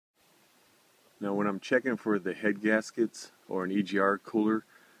Now when I'm checking for the head gaskets or an EGR cooler,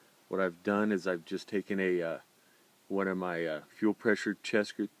 what I've done is I've just taken one of my fuel pressure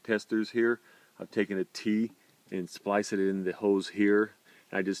testers here. I've taken a T and spliced it in the hose here.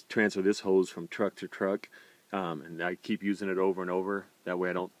 And I just transfer this hose from truck to truck, and I keep using it over and over. That way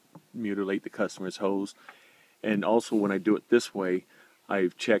I don't mutilate the customer's hose. And also when I do it this way,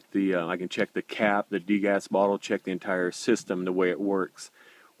 I've checked I can check the cap, the degas bottle, check the entire system, the way it works.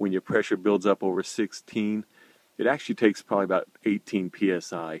 When your pressure builds up over 16, it actually takes probably about 18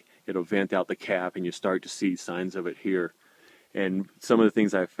 psi. It'll vent out the cap and you start to see signs of it here. And some of the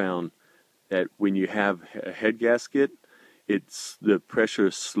things I've found, that when you have a head gasket, the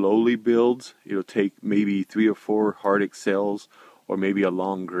pressure slowly builds. It'll take maybe 3 or 4 hard excels or maybe a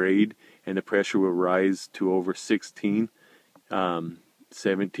long grade, and the pressure will rise to over 16,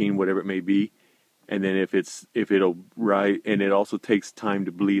 17, whatever it may be. And then if it'll rise, and it also takes time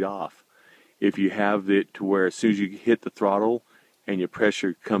to bleed off. If you have it to where as soon as you hit the throttle and your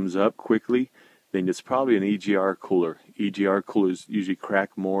pressure comes up quickly, then it's probably an EGR cooler. EGR coolers usually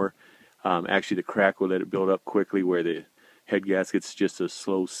crack more. Actually, the crack will let it build up quickly, where the head gasket's just a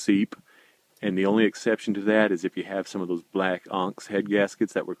slow seep. And the only exception to that is if you have some of those black Onx head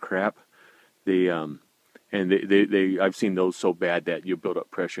gaskets that were crap. I've seen those so bad that you build up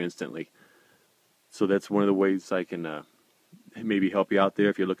pressure instantly. So that's one of the ways I can maybe help you out there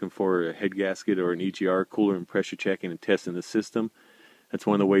if you're looking for a head gasket or an EGR cooler and pressure checking and testing the system. That's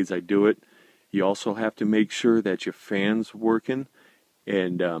one of the ways I do it. You also have to make sure that your fan's working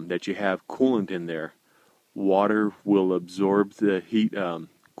and that you have coolant in there. Water will absorb the heat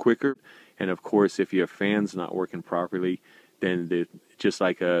quicker, and of course if your fan's not working properly, then just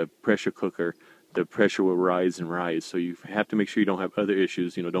like a pressure cooker, the pressure will rise and rise. So you have to make sure you don't have other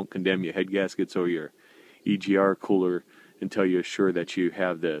issues. Don't condemn your head gaskets or your EGR cooler until you're sure that you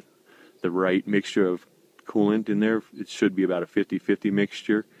have the right mixture of coolant in there. It should be about a 50-50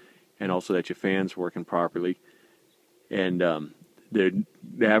 mixture, and also that your fan's working properly. And the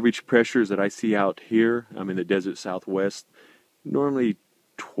average pressures that I see out here, I'm in the desert Southwest, normally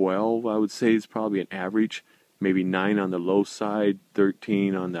 12 I would say is probably an average, maybe 9 on the low side,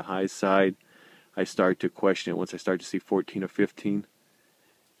 13 on the high side. I start to question it once I start to see 14 or 15. And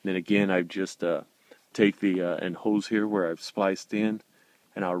then again, I just take the and hose here where I've spliced in,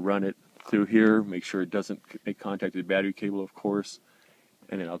 and I'll run it through here, make sure it doesn't make contact with the battery cable, of course.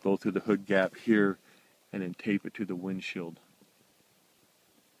 And then I'll go through the hood gap here and then tape it to the windshield.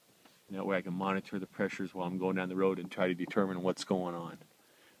 And that way I can monitor the pressures while I'm going down the road and try to determine what's going on,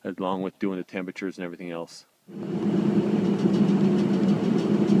 along with doing the temperatures and everything else.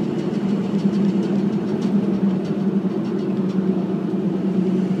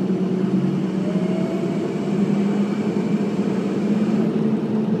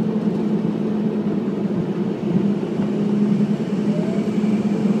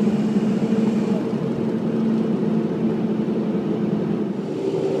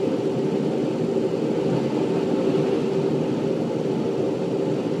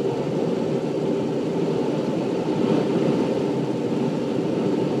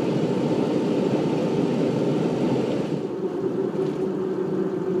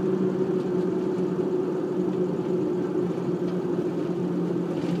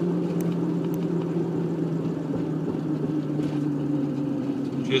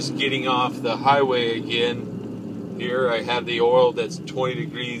 Just getting off the highway again. Here I have the oil that's 20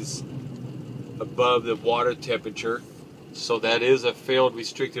 degrees above the water temperature, so that is a failed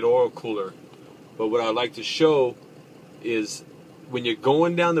restricted oil cooler. But what I'd like to show is when you're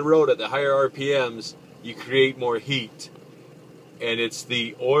going down the road at the higher RPMs, you create more heat, and it's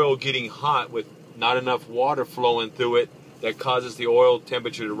the oil getting hot with not enough water flowing through it that causes the oil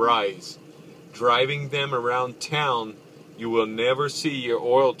temperature to rise. Driving them around town, you will never see your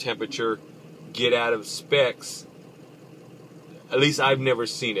oil temperature get out of specs. At least I've never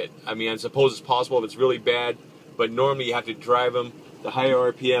seen it. I mean, I suppose it's possible if it's really bad, but normally you have to drive them the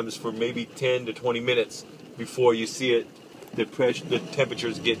higher RPMs for maybe 10 to 20 minutes before you see it, the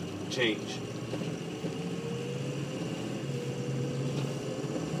temperatures get changed.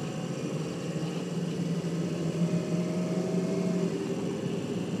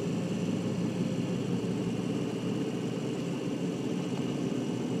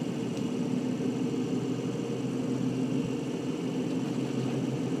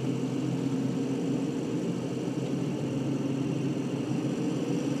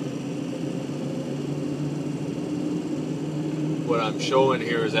 What I'm showing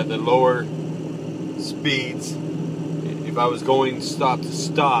here is at the lower speeds, if I was going stop to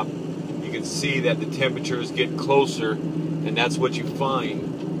stop, you can see that the temperatures get closer, and that's what you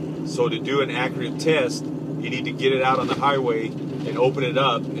find. So to do an accurate test, you need to get it out on the highway and open it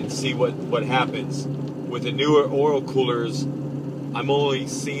up and see what happens. With the newer oil coolers, I'm only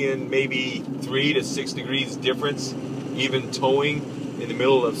seeing maybe 3 to 6 degrees difference, even towing in the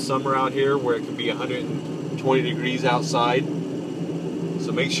middle of summer out here where it can be 120 degrees outside.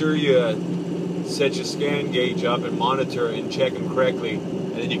 So make sure you set your scanGauge up and monitor and check them correctly,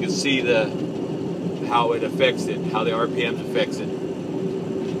 and then you can see how it affects it, how the RPMs affects it.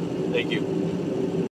 Thank you.